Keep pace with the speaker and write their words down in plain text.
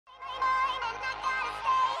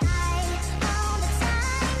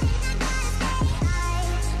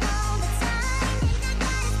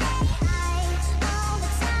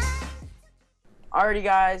Alrighty,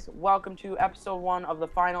 guys, welcome to episode 1 of the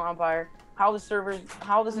Final Empire. How this is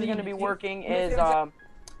going to be working is on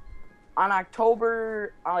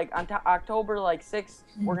October 6th,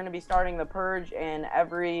 we're going to be starting the purge, and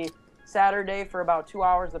every Saturday for about 2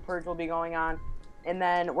 hours the purge will be going on. And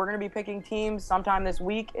then we're going to be picking teams sometime this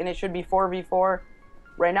week, and it should be 4v4.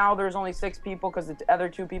 Right now there's only 6 people because the other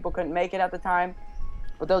 2 people couldn't make it at the time,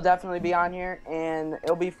 but they'll definitely be on here, and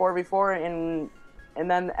it'll be 4v4, and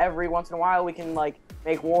then every once in a while we can like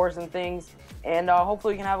make wars and things, and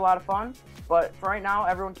hopefully we can have a lot of fun. But for right now,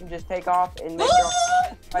 everyone can just take off and make their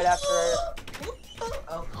own right after.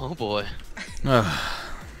 Oh boy.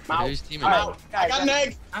 Who's teaming up? I got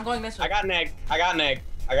neg. I'm going this way. I got neg.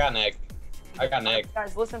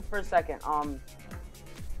 Guys, listen for a second.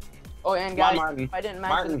 Oh, and guys, Martin. I didn't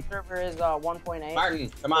mention the server is 1.8. Martin,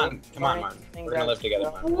 come on, Martin. We're gonna live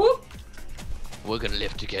together, Martin. We're gonna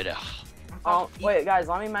live together. Wait, guys,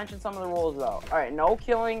 let me mention some of the rules though. Alright, no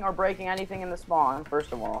killing or breaking anything in the spawn,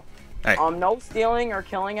 first of all. Hey. No stealing or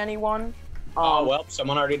killing anyone. Oh well,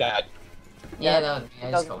 someone already died. Yeah, I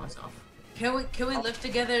just killed myself. Can we live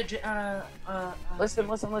together?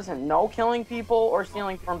 Listen. No killing people or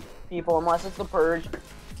stealing from people unless it's the purge.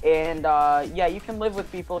 And yeah, you can live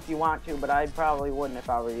with people if you want to, but I probably wouldn't if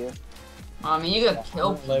I were you. I mean, you gotta kill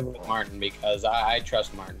I'm gonna live with Martin because I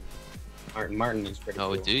trust Martin. Martin is pretty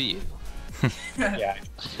cool. Oh, do you? Yeah.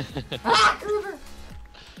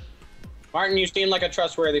 Martin, you seem like a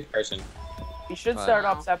trustworthy person. You should start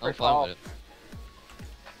up separate calls.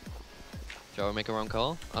 Shall we make a wrong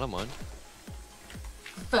call? I don't mind.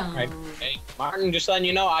 Right. Hey, Martin, just letting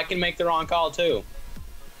you know, I can make the wrong call too.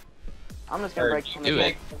 I'm just gonna break some do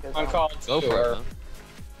it. Wrong call too. Go for it, man.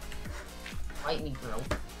 Fight me, bro.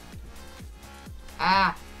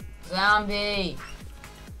 Ah, zombie.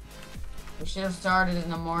 We should have started in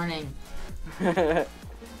the morning.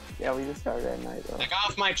 Yeah, we just started at night though. Take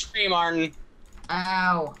off my tree, Martin.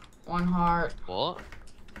 Ow, 1 heart. What?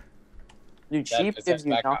 Dude, sheep gives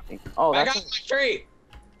you back up. nothing. Oh, Back off that's my tree.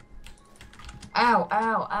 Ow,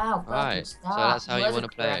 ow, ow. Right, so Stop. that's how you Where's wanna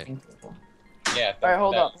the play it. crafting table? Yeah. Alright,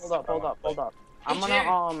 hold that's- up. I'm Hey,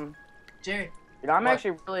 gonna Jared, dude, I'm What?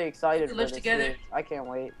 actually really excited We for live this. together? Series. I can't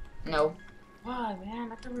wait. No, why,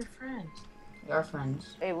 man? I thought we were friends. we are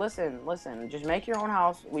friends. Hey, listen. Just make your own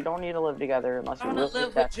house. We don't need to live together unless I you're want to really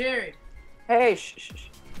live with desperate. Jared. Hey, shh.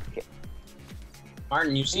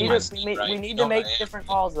 Martin, you We see need my to, speed, right? we need You to know make I am. different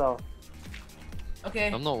calls though. Okay.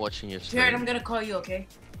 I'm not watching your stream. Jared, I'm gonna call you, okay?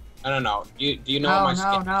 No. Do you know No, my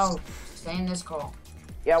no, skin? no. Stay in this call.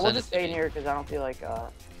 Yeah, we'll Send just it to stay in me. here because I don't feel like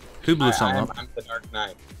Who blew something up? I'm the Dark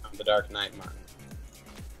Knight. I'm the Dark Knight, Martin.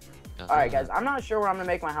 Alright guys, I'm not sure where I'm gonna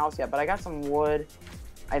make my house yet, but I got some wood.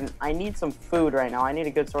 I need some food right now. I need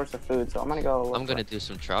a good source of food, so I'm gonna go look I'm gonna do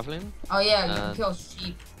some traveling. Oh yeah, you can kill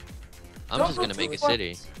sheep. I'm Don't just go gonna make too a far.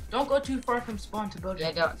 city. Don't go too far from spawn to build Yeah,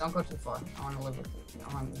 it. don't go too far. I want to live with you.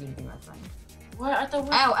 I want you to be my friend. What? I thought we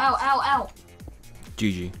Ow, ow, ow, ow.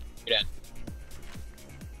 GG.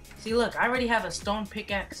 See, look, I already have a stone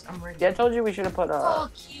pickaxe. I'm ready. Yeah, I told you we should have put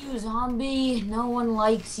Fuck you, zombie. No one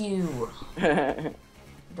likes you. Yeah,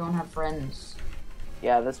 Don't have friends.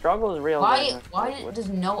 the struggle is real. Why guys. does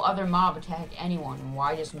no other mob attack anyone? And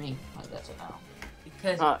why just me? Like, that's a no.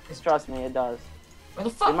 Because Trust me, it does. Where the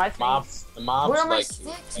In fuck? my The mobs Where are my like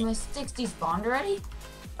sticks? My sticks despawned already?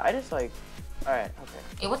 I just like. Alright, okay.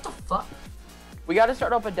 Hey, what the fuck? We gotta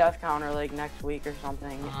start up a death counter like next week or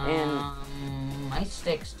something. And My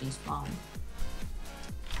sticks despawn.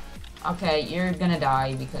 Okay, you're gonna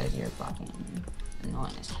die because you're fucking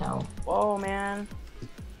annoying as hell. whoa, man.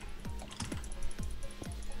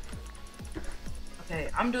 okay,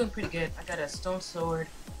 I'm doing pretty good. I got a stone sword.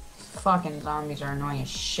 Fucking zombies are annoying as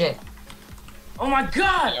shit. Oh my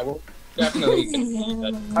god! Yeah, we'll definitely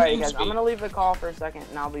can Alright, guys, I'm gonna leave the call for a second,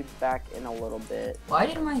 and I'll be back in a little bit. Why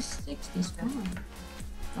did my sticks despawn?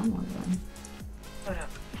 I'm wondering. Hold up.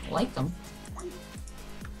 I like them.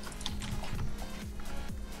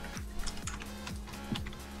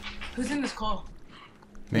 Who's in this call?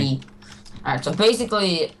 Me. Alright, so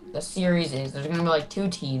basically the series is there's gonna be like 2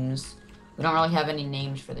 teams. We don't really have any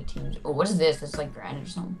names for the teams. Oh, what is this? It's like granite or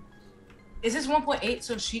something. Is this 1.8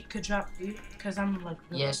 so sheep could drop food? Because I'm like...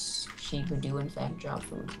 really- Yes, she could do in fact drop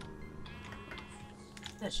food.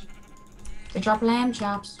 That sheep. They drop lamb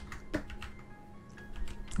chops.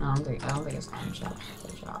 No, I don't think it's lamb chops.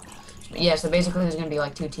 They drop. But yeah, so basically there's gonna be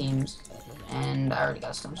like 2 teams. And I already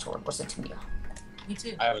got a stone sword. What's it to you? Me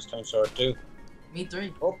too. I have a stone sword too. Me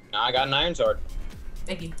 3. Oh, now I got an iron sword.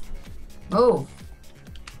 Thank you. Move!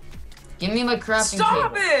 Give me my crafting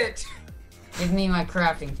Stop table. it! Give me my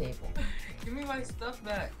crafting table. Give me my stuff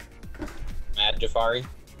back. Mad Jafari.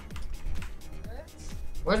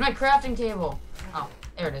 Where's my crafting table? Oh,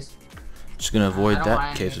 there it is. Just gonna avoid I don't that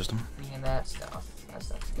want cave system. Any of that stuff. That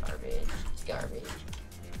stuff's garbage. It's garbage.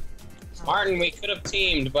 Martin, we could have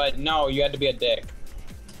teamed, but no, you had to be a dick.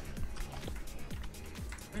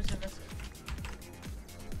 Where's the rest of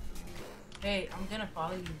it? Hey, I'm gonna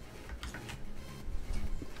follow you.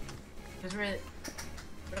 Because we're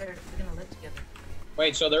gonna live together.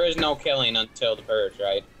 Wait, so there is no killing until the purge,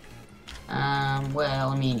 right? Well,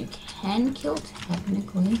 I mean, you can kill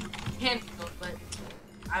technically. Can't kill, but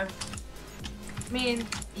I mean,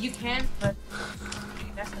 you can, but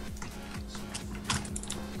that's the.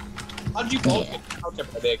 How did you both get out there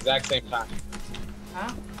at the exact same time?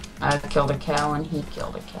 Huh? I killed a cow and he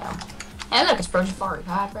killed a cow. And look, it's Projafari.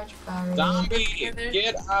 Hi, Projafari. Zombie,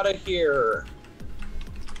 get out of here.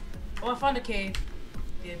 Oh, I found a cave.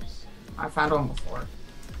 Gibbs. I found one before.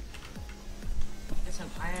 Get some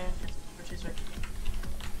iron. Which is right.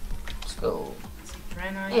 Let's go. Some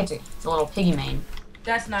granite. Hey, it's a little piggy mane.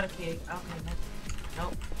 That's not a pig. Okay,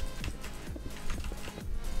 nope.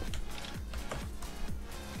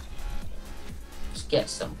 Let's get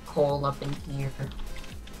some coal up in here.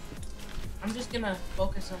 I'm just gonna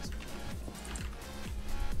focus on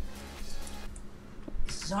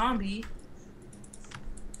zombie.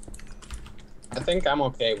 I think I'm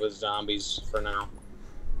okay with zombies for now.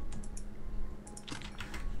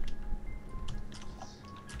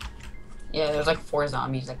 Yeah, there's like 4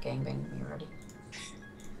 zombies that gangbanged me already.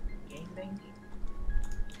 Gangbang.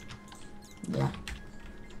 Yeah.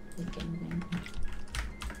 They gangbanged me.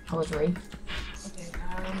 I was ready. Okay,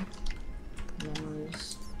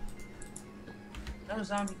 Memories. no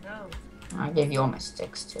zombie, no. I gave you all my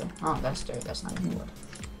sticks too. Oh, that's dirt. That's not even wood.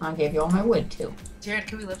 I gave you all my wood too. Jared,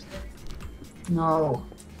 can we live together? No.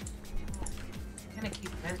 I'm gonna keep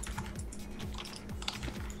it.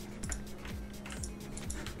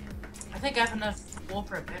 I think I have enough wool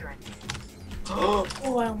for a bed right now.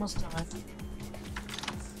 Oh, I almost died.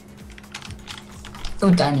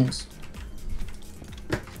 Oh, diamonds.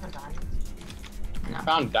 I'm dying. No.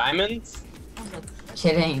 Found diamonds? I'm like,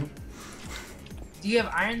 Kidding. do you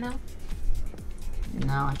have iron though?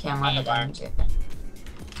 No, I can't I run the have iron. diamonds yet.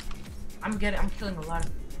 I'm killing a lot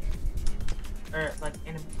of like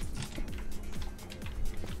enemies.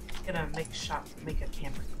 Gonna make a shop, make a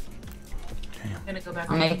camper. Damn. Gonna go back.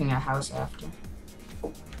 I'm making a house after.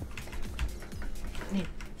 Neat.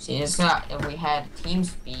 See, it's not, if we had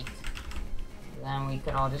TeamSpeak, then we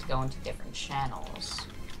could all just go into different channels.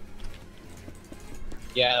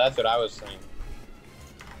 Yeah, that's what I was saying.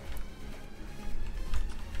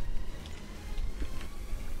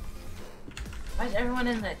 Why is everyone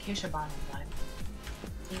in the acacia biome alive?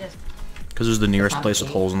 You guys, Because it's the nearest place with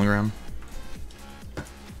holes in the ground.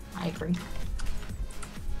 I agree.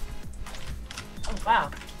 oh wow.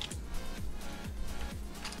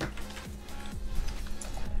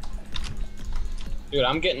 Dude,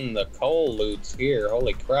 I'm getting the coal loots here.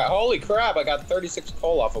 Holy crap. Holy crap, I got 36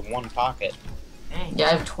 coal off of one pocket. Dang. Yeah, I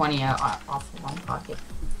have 20 out off of one pocket.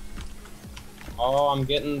 Oh, I'm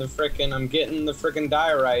getting the frickin'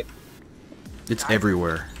 diorite. It's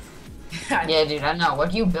everywhere. Yeah, dude, I know.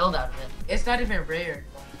 What do you build out of it? It's not even rare.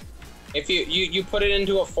 If you put it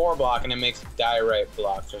into a 4 block and it makes diorite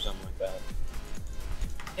blocks or something like that.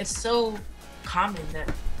 It's so common that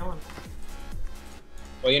no one.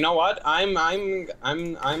 Well, you know what? I'm a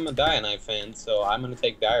Dionite fan, so I'm gonna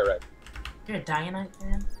take diorite. You're a Dionite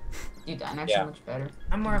fan? Dude, Dynamite's Yeah. so much better.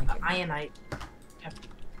 I'm more of an Ionite.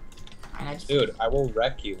 Dynamite's Dude, I will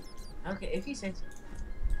wreck you. Okay, if you say so.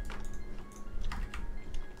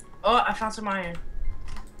 Oh, I found some iron.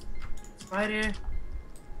 Spider.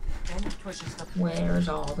 And this torch and stuff. Where's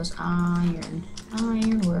all this iron?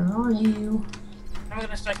 Iron, where are you? I'm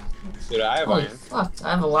gonna start. Dude, I have Holy iron. fuck,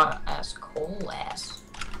 I have a lot of ass coal ass.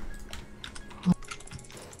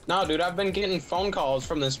 No, dude, I've been getting phone calls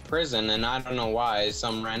from this prison, and I don't know why.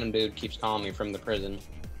 Some random dude keeps calling me from the prison.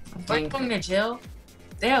 I Like think, going to jail?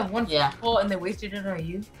 They have one Yeah. hole and they wasted it on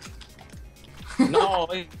you? No,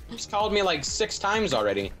 he's called me like 6 times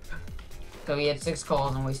already. so he had 6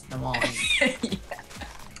 coals and wasted them all.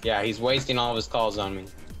 Yeah, he's wasting all of his calls on me.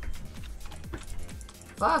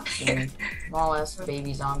 Fuck you, small ass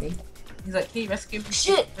baby zombie. He's like, can you rescue me?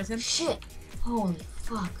 Shit! Prison? Shit! Holy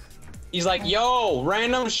fuck. He's like, yo,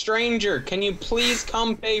 random stranger, can you please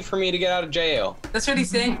come pay for me to get out of jail? That's what he's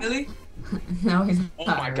saying, really? No, he's Oh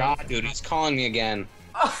not. my god, dude, he's calling me again.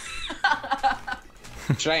 Oh.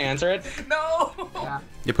 Should I answer it? No! Yeah.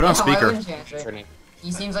 You put it on No, why speaker. wouldn't you answer it?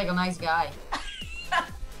 He seems like a nice guy.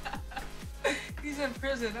 He's in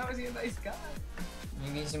prison. How is he a nice guy?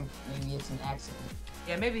 Maybe it's an accident.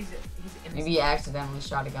 Yeah, maybe he's innocent. Maybe he accidentally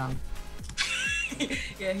shot a gun.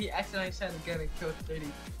 Yeah, he accidentally shot a gun and killed 30.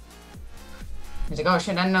 He's like, oh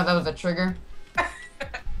shit, I didn't know that was a trigger.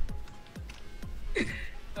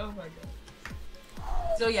 Oh my god.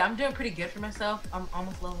 So yeah, I'm doing pretty good for myself. I'm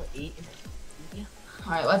almost level 8. Yeah.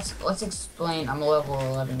 Alright, let's explain. I'm a level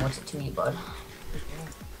 11. What's it to me, bud?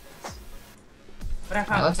 But I Alright,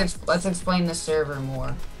 found. let's explain the server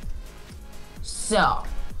more. So,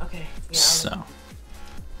 Okay. Yeah. So,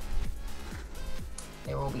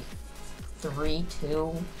 there will be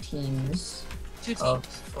two teams 2 teams.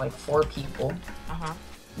 of like 4 people. Uh-huh.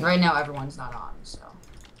 Right now, everyone's not on, so.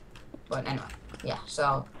 But anyway, yeah.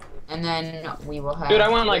 So, and then we will have. Dude, I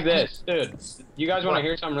went like this. Dude, you guys want What? to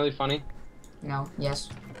hear something really funny? No. Yes.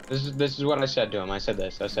 This is what I said to him. I said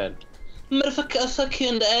this. I said, "Motherfucker,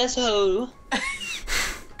 fucking asshole."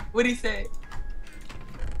 What'd he say?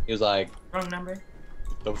 He was like, Wrong number.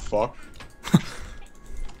 "The fuck."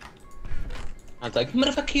 I was like,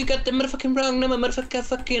 "Motherfucker, you got the motherfucking wrong number, motherfucker,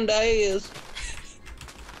 fucking ass."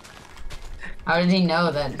 How did he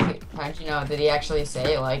know that? How did you know? Did he actually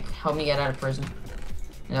say like, "Help me get out of prison"? Is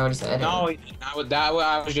that what he said? No,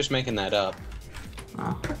 I was just making that up.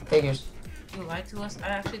 Oh, figures. You lied to us? I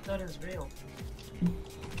actually thought it was real.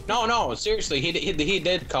 No, seriously, he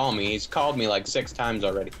did call me. He's called me like 6 times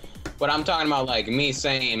already. But I'm talking about like me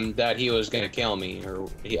saying that he was gonna kill me, or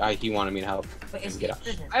he wanted me to help But him it's get out.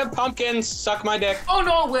 prison. I have pumpkins. Suck my dick. Oh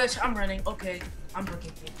no, witch! I'm running. Okay, I'm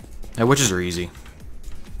looking for you. yeah, witches are easy.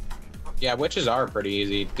 Yeah, witches are pretty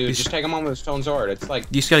easy, dude. These- Just take them on with a stone sword. It's like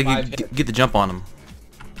You just gotta 5 get the jump on them.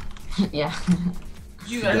 Yeah.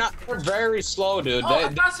 You they're got not. They're very slow, dude. Oh, I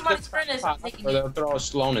found somebody's furnace. I'm taking Or it. they'll throw a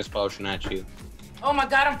slowness potion at you. Oh my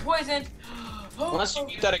god, I'm poisoned. Oh, Unless you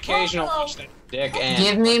get that occasional oh, push that dick and.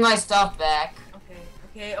 Give me my stuff back.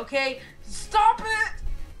 Okay. Stop it!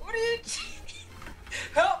 What are you?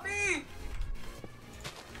 Help me!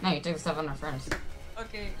 No, you took the stuff on the furnace.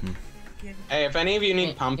 Okay. Give me- Hey, if any of you need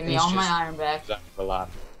Give pumpkins, me all my just iron back. use that a lot.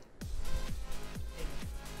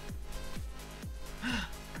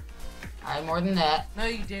 Alright, more than that. No,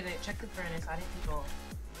 you didn't. Check the furnace. I didn't go.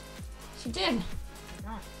 She did.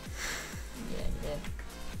 Not. Yeah, you did.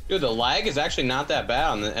 Dude, the lag is actually not that bad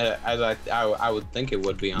on the as I would think it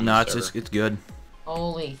would be on No, the it's server. it's good.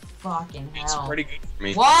 Holy fucking hell. It's pretty good for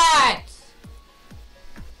me. What?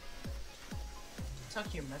 Talk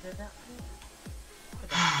to your mother that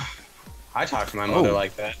way? I talk to my mother Oh.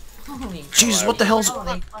 like that. Holy Jesus, what the hell's? hell,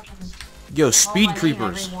 they fucking Yo, call speed my name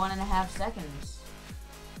creepers. Every 1.5 seconds.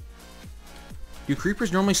 Do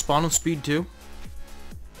creepers normally spawn with speed too?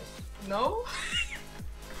 No.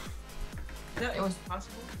 That It was-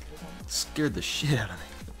 possible. Scared the shit out of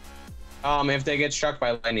me. If they get struck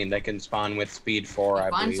by lightning, they can spawn with speed 4, I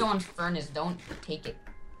Find believe. someone's furnace, don't take it.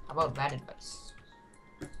 How about that advice?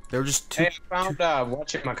 They were just too. Hey, I found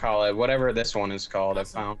whatchamacallit, whatever this one is called. I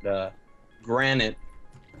found granite.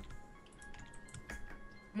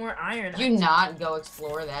 More iron. Did you not go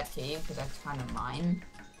explore that cave? Because that's kind of mine.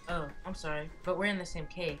 Oh, I'm sorry, but we're in the same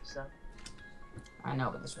cave, so I know,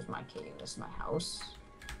 but this was my cave. This is my house.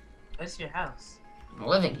 that's your house. I'm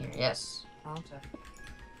living here, yes. Oh, I'm sorry.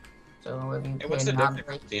 So living Hey, what's the here, not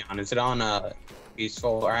difficulty break. on? Is it on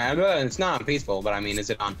peaceful? Or it's not on peaceful, but I mean, is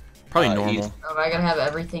it on? Probably easy? normal. So I gotta have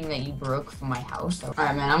everything that you broke from my house.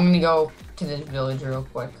 Alright, man, I'm gonna go to this village real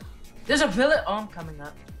quick. There's a village. Oh, I'm coming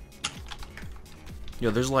up. Yo,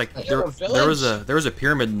 there's like Like, there was village? a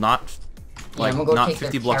pyramid not Yeah, like I'm gonna go not take their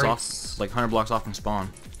 50 blocks carrots. off, like 100 blocks off from spawn.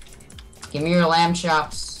 Give me your lamb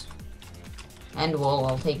chops. And wool,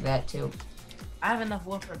 I'll take that too. I have enough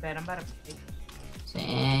wood for a bed. I'm about to sleep.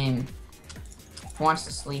 Same. Who wants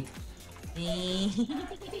to sleep?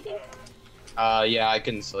 Yeah, I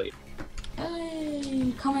can sleep.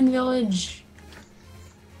 Hey, come in village.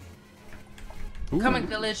 Ooh. Coming,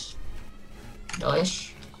 village.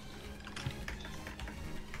 Delish.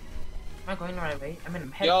 Am I going the right way? I'm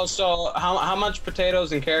in head. Yo, so how much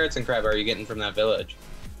potatoes and carrots and crab are you getting from that village?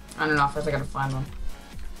 I don't know, first I gotta find one.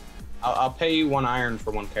 I'll pay you 1 iron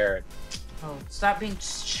for 1 carrot. Oh, stop being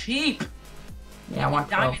cheap. Yeah, I want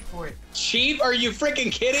 12. Diamond for it. Cheap? Are you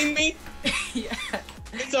freaking kidding me? Yeah.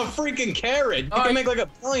 It's a freaking carrot. You Oh, can make like a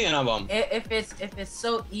billion of them. If it's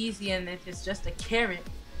so easy and if it's just a carrot,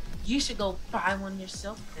 you should go buy one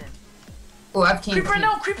yourself then. Oh, I've teamed Creeper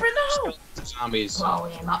no! Creeper no! Zombies. Blow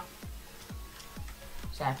him up.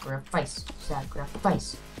 Sacrifice.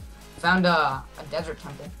 Sacrifice. Found a desert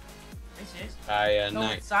temple. Are you serious? Go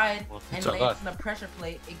Go inside Well, and it's a lay bus. it on the pressure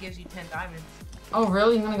plate. It gives you 10 diamonds. Oh,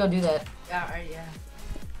 really? I'm gonna go do that. Yeah, alright, yeah.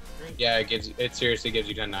 Great. Yeah, it seriously gives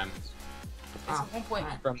you 10 diamonds. It's Oh, 1 point.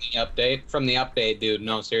 alright. From the update, dude.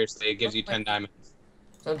 No, seriously, it gives you 10 diamonds.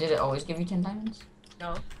 So did it always give you 10 diamonds?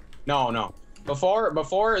 No. No.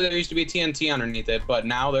 Before there used to be TNT underneath it, but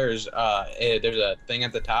now there's a thing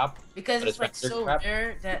at the top. Because But it's like it's vector so trap.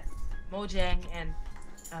 rare that Mojang and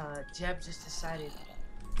Jeb just decided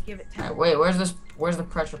to give it 10. Alright, wait, where's the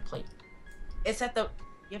pressure plate? It's at the.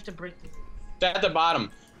 You have to break the. It's at the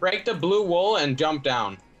bottom. Break the blue wool and jump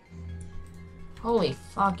down. Holy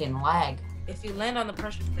fucking lag. If you land on the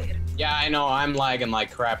pressure plate, Yeah, I know. I'm lagging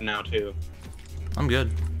like crap now too. I'm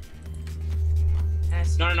good.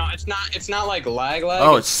 No. It's not like lag.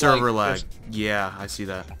 Oh, it's server like, lag. Yeah, I see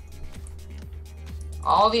that.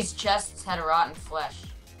 All these chests had a rotten flesh.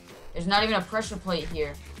 There's not even a pressure plate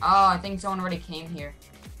here. Oh, I think someone already came here.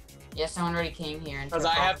 Yeah, someone already came here and Because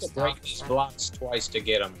took I all have the to break stuff. these blocks twice to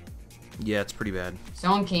get them. Yeah, it's pretty bad.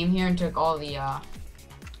 Someone came here and took all the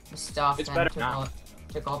stuff It's and better took now.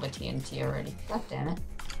 took all the TNT already. God damn it.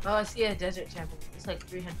 oh, I see a desert champion. It's like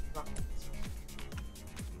 300 blocks.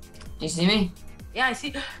 Do you see me? Yeah, I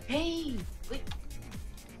see. Hey, wait.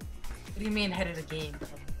 What do you mean head of the game?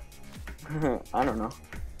 I don't know.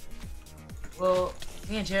 Well,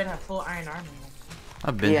 me and Jared have full iron armor.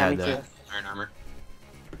 I've been Yeah, had me that. too. Iron armor.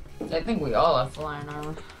 I think we all have full iron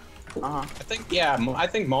armor. Uh-huh. I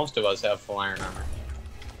think most of us have full iron armor.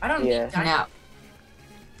 I don't Yeah. need diamond. Now,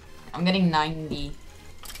 I'm getting 90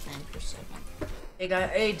 frames per second. Hey, guy.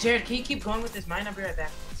 Hey, Jared, can you keep going with this mine? I'll be right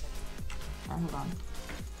back. Hold on.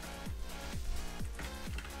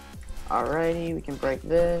 Alrighty, we can break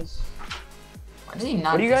this. Why does he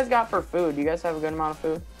not What do you just- guys got for food? Do you guys have a good amount of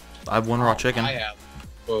food? I have one raw chicken. I have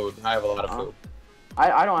food. I have a lot of food.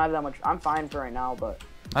 I don't have that much. I'm fine for right now, but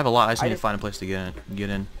I have a lot. I just I need to just- find a place to get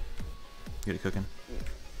in. Get it cooking.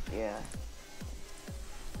 yeah.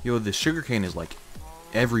 Yo, the sugarcane is like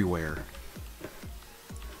everywhere.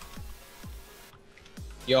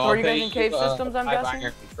 Yo, So I'll are you guys pay in cave systems, I'm 5 guessing?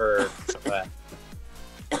 iron for some of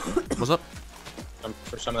that. What's up?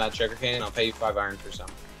 For some of that sugar cane, I'll pay you 5 iron for some.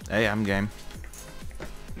 Hey, I'm game.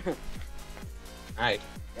 Alright.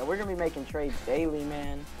 Yeah, we're gonna be making trades daily,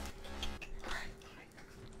 man.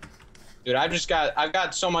 Dude, I've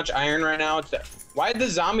got so much iron right now. Why did the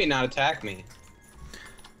zombie not attack me?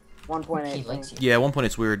 1.8. He likes you. Yeah, at one point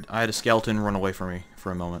it's weird. I had a skeleton run away from me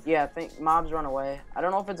for a moment. Yeah, I think mobs run away. I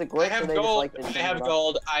don't know if it's a I glitch or have they gold. just like to I change have it up.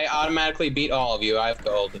 gold. I automatically beat all of you. I have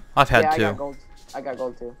gold. I've had Yeah, I two. got gold. I got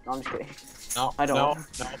gold too. No, I'm just kidding. No, I don't.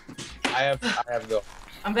 No. I have gold.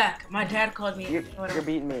 I'm back. My dad called me. You're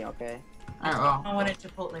beating me, okay? Alright, well. I wanted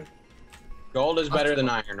Chipotle. Gold is better than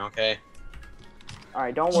iron, okay?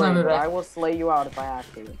 Alright, don't Just worry, remember but that. I will slay you out if I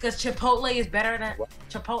have to. Because Chipotle is better than. What?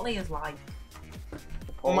 Chipotle is life.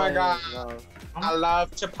 Oh my Chipotle, God. no. I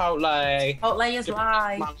love Chipotle. Chipotle is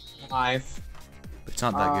life. My life. It's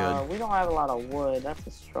not that good. We don't have a lot of wood. That's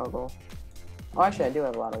a struggle. Oh, actually, I do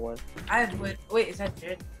have a lot of wood. I have wood. Wait, is that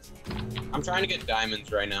Jared? I'm trying to get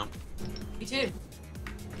diamonds right now. Me too.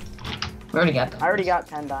 We already got them. I already got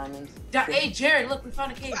 10 diamonds. Hey, Jared, look, we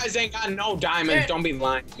found a You cave. guys ain't got no diamonds. Jared. Don't be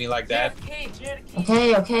lying to me like that. Jared, a cave. Jared, a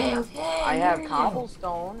cave. Okay. I have yeah.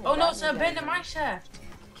 cobblestone. Oh no, That it's an means abandoned mine shaft.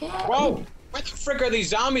 Okay. Whoa! Where the frick are these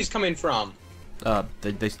zombies coming from?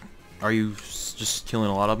 They are you just killing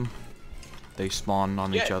a lot of them? They spawn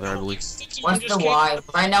on each other, I no, believe. like 6 of them What's just the came Y? out.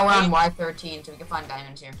 Right now we're on Y13, so we can find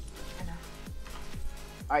diamonds here.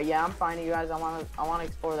 Alright, yeah, I'm finding you guys. I wanna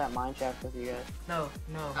explore that mine shaft with you guys. No.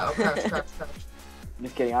 Oh, crouch.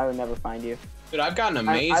 Just kidding. I would never find you. Dude, I've got an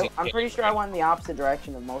amazing. I'm pretty sure I went in the opposite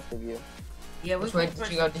direction of most of you. Yeah, we Which way did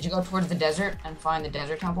you go? Did you go towards the desert and find the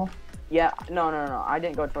desert temple? Yeah, no. I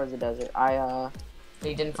didn't go towards the desert. But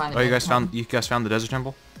you didn't find the Oh, desert you guys found the desert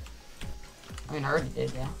temple? I mean, I already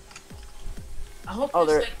did, yeah. I hope Oh,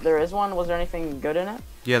 there's, there is one. Was there anything good in it?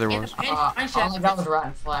 Yeah, there Yeah, was. Mine All shaft. I got was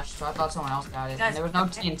rotten flesh, so I thought someone else got it. Guys, And there was no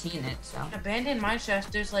TNT in it, so. abandoned mine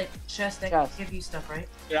shaft. There's like chests that Chests. give you stuff, right?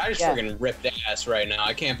 Dude, I just Yeah. freaking ripped ass right now.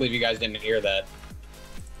 I can't believe you guys didn't hear that.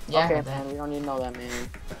 Yeah, I okay, heard that. man. We don't need to know that, man.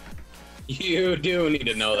 You do need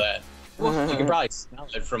to know that. You can probably smell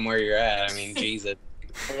it from where you're at. I mean, Jesus.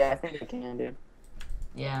 Yeah, I think we can, dude.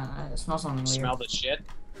 Yeah, it smells something weird. Smell the shit.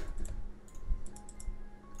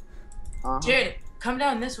 Jared, come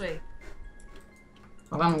down this way.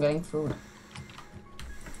 Hold on, I'm getting food.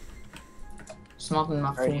 Smoking my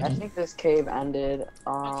Alright, I food. think this cave ended.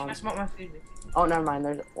 Oh, can I smoke my food with you? Oh, never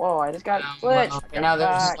mind. Whoa! I just got glitched. Okay, now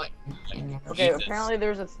there's Back. like in here. Okay, Jesus. apparently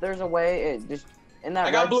there's a way. It just in that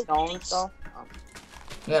I got red blue stone pickles. stuff.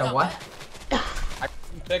 You got a what? I got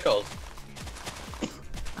pickles.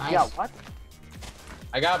 Nice. Yeah, what?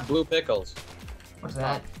 I got blue pickles. What's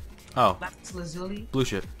that? Oh, Max Lazuli. blue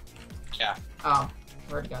shit. Yeah. Oh,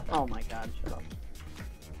 we already got that. Oh my god! Shut up.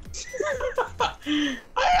 I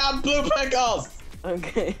got blue pickles.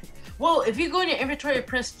 Okay. Well, if you go in your inventory and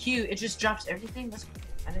press Q, it just drops everything. That's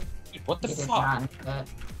I didn't. What the You did fuck? not know that.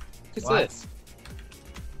 What's What? this?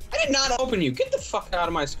 I did not open you. Get the fuck out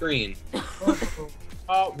of my screen.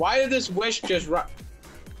 Why did this wish just run?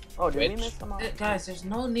 Oh, did we Witch. miss them all? Guys, there's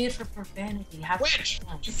no need for profanity. Have Witch!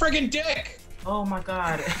 fun. You friggin' dick! Oh my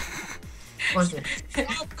god. Was it?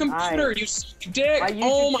 Oh, computer, you suck dick! My YouTube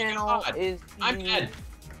Oh my channel god! is. I'm dead.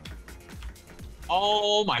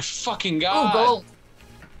 Oh my fucking Oh, god! gold.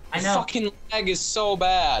 I The know. fucking lag is so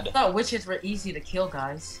bad. I thought witches were easy to kill,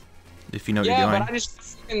 guys. If you know what Yeah, you're doing. but I just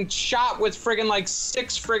fucking shot with friggin' like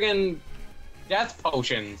 6 friggin' death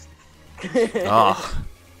potions. Ah,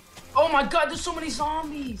 Oh my god, there's so many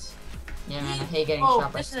zombies! Yeah, man, I hate getting Oh,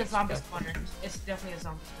 shot by this is a snakes. zombie spawner. It's definitely a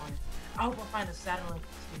zombie spawner. I hope I find a satellite.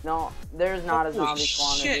 No, there's not a Holy zombie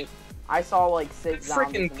spawner. shit. Dude. I saw like 6 zombies.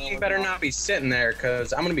 Freaking and there thing was better no- not be sitting there,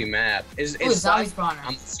 cause I'm gonna be mad. Is Ooh, zombie Slash spawner.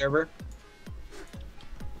 on the server?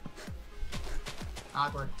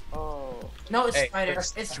 Awkward. Oh. No, it's Hey, spiders.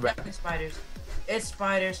 that's It's too bad. definitely spiders. It's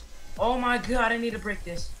spiders. Oh my god, I need to break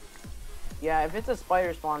this. Yeah, if it's a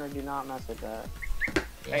spider spawner, do not mess with that.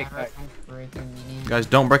 Yeah, Hey, that's freaking mean. guys,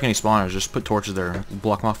 don't break any spawners. Just put torches there.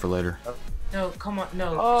 Block them off for later. No, come on,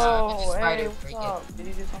 no. Oh, it's a hey, spider, what's break up? Did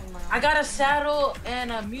you do something? I got a saddle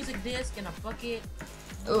and a music disc and a bucket.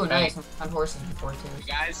 Ooh, nice. On horses before You too.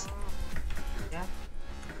 guys? Yeah.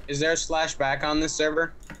 Is there a slash back on this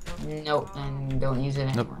server? Nope, and don't use it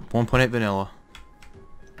Nope. anymore. 1.8 vanilla.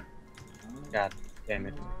 God damn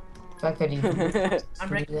it. If I could even I'm do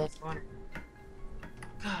breaking that. this spawner.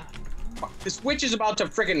 God. Fuck, this witch is about to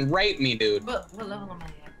friggin' rape me, dude. What level am I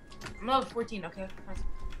at? I'm level 14, okay?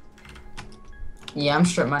 Yeah, I'm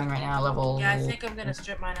strip mining right now, level Yeah, I think I'm gonna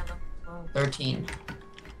strip mine at level 12. 13.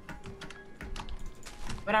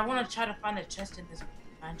 But I wanna try to find a chest in this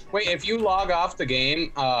mine chest. Wait, if you log off the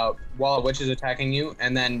game while a witch is attacking you,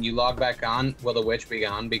 and then you log back on, will the witch be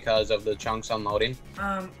gone because of the chunks unloading?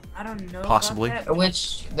 I don't know. about Possibly. that, The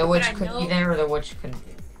witch I could know- be there, or the witch couldn't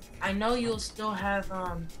be. I know you'll still have,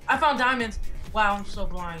 I found diamonds. Wow, I'm so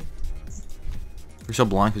blind. You're so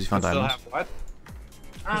blind because you found Still diamonds. have what?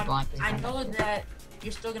 He's blind 'cause he I found know diamonds. that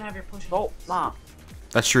you're still gonna have your push. Oh, Mom.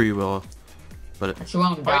 That's true, you will. But But you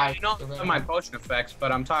won't Oh, die. yeah, you know so some of my potion effects,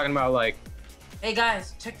 but I'm talking about like, Hey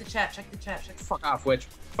guys, check the chat, check the chat, check the fuck off, witch.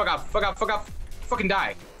 Fuck off, fuck off, fuck off. Fucking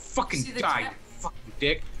die. Fucking See the die, chat? you fucking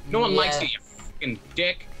dick. No one likes Yeah. you, you fucking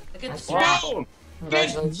dick. Look at That's the right. chat. No!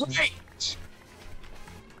 Congratulations. Right.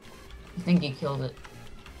 I think you killed it.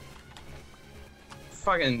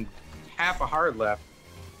 Fucking half a heart left.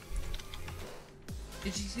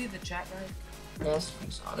 Did you see the chat, guys? Yes,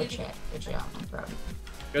 we saw the chat. Good job. I'm proud of you.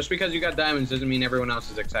 Just because you got diamonds doesn't mean everyone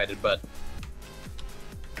else is excited, but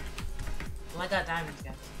Well, I got diamonds,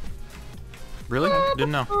 guys. really?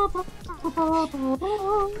 Didn't know.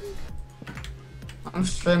 I'm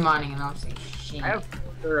strip mining and I'm saying shit. I have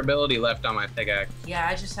durability left on my pickaxe. Yeah,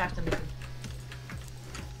 I just have to make them.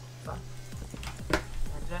 Fuck. Do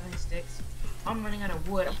I have any sticks? I'm running out of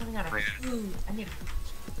wood. I'm running out of food. I need food.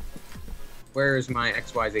 Where is my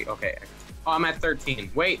XYZ? Okay. Oh, I'm at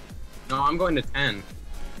 13. Wait. No, I'm going to 10.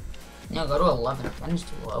 No, go to 11. 10 is too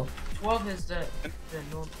low. 12 is the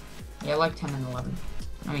normal. Yeah, I like 10 and 11.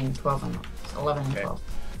 I mean, 12 and 11 and Okay. 12.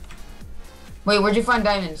 Wait, where'd you find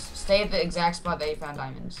diamonds? Stay at the exact spot that you found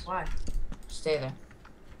diamonds. Why? Stay there.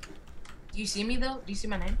 Do you see me though? Do you see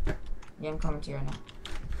my name? Yeah, I'm coming to you right now.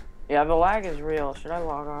 Yeah, the lag is real. Should I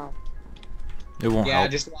log off? It won't Yeah,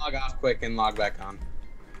 help. just log off quick and log back on.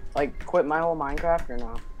 Like, quit my whole Minecraft or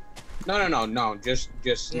no? No. Just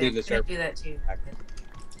Yeah, leave the I'm gonna server. do that too.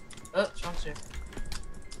 Oh, strong server.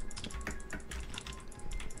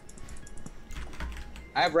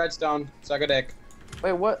 I have redstone. Suck a dick.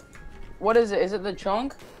 Wait, what? What is it? Is it the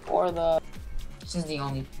chunk or the? This is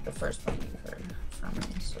the first one you've heard from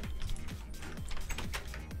me. So.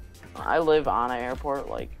 I live on an airport,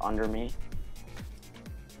 like under me.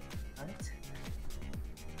 What?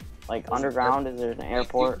 Like underground, is there an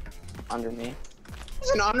airport under me?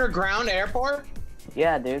 It's an underground airport?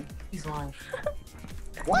 Yeah, dude. He's lying.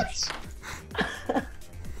 What?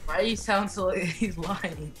 Why do you sound so like he's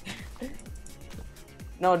lying?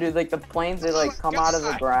 No, dude, like the planes, they like Oh my come out of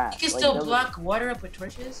the God. grass. You can Like, still those- block water up with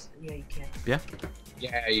torches? Yeah, you can.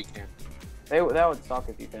 Yeah, you can. that would suck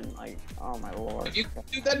if you couldn't. Like, oh my lord. If you,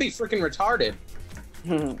 dude, that'd be freaking retarded.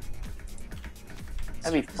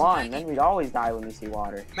 That'd be fun. Then we'd always die when we see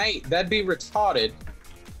water. Mate, that'd be retarded.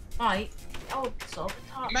 Might. That would solve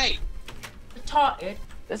the top. Mate, Retarded.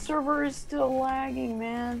 The server is still lagging,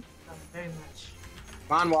 man. Oh, very much.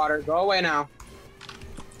 come on, water. Go away now. I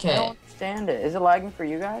don't Okay. understand it. Is it lagging for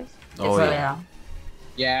you guys? Oh, It's yeah.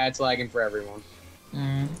 Yeah, it's lagging for everyone.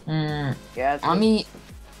 Yeah, it's I mean,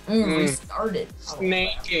 Mm. restart it.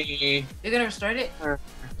 Snaky. You're gonna restart it?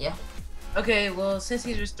 Yeah. Okay, well, since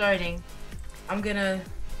he's restarting, I'm gonna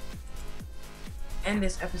end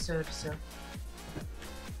this episode, so.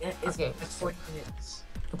 Yeah, it's Okay. 40 minutes.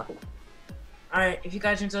 Goodbye. Alright, if you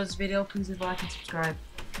guys enjoyed this video, please leave a like and subscribe.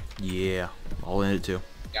 Yeah, I'll end it too.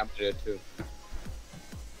 Yeah, I'm gonna do it too.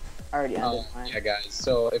 I already ended mine. Yeah, guys.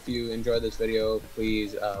 So if you enjoyed this video,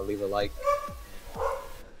 please leave a like.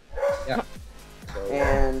 Yeah. So,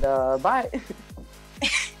 And bye.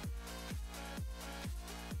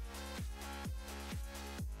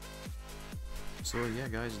 So yeah,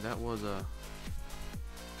 guys, that was oh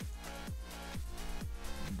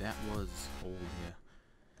yeah,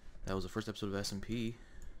 that was the first episode of SMP,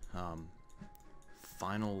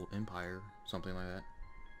 Final Empire, something like that,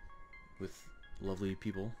 with lovely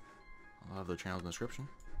people. I'll have their channels in the description.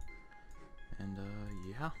 And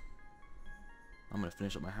yeah, I'm gonna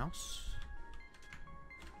finish up my house.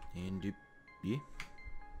 And yeah,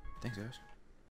 thanks guys.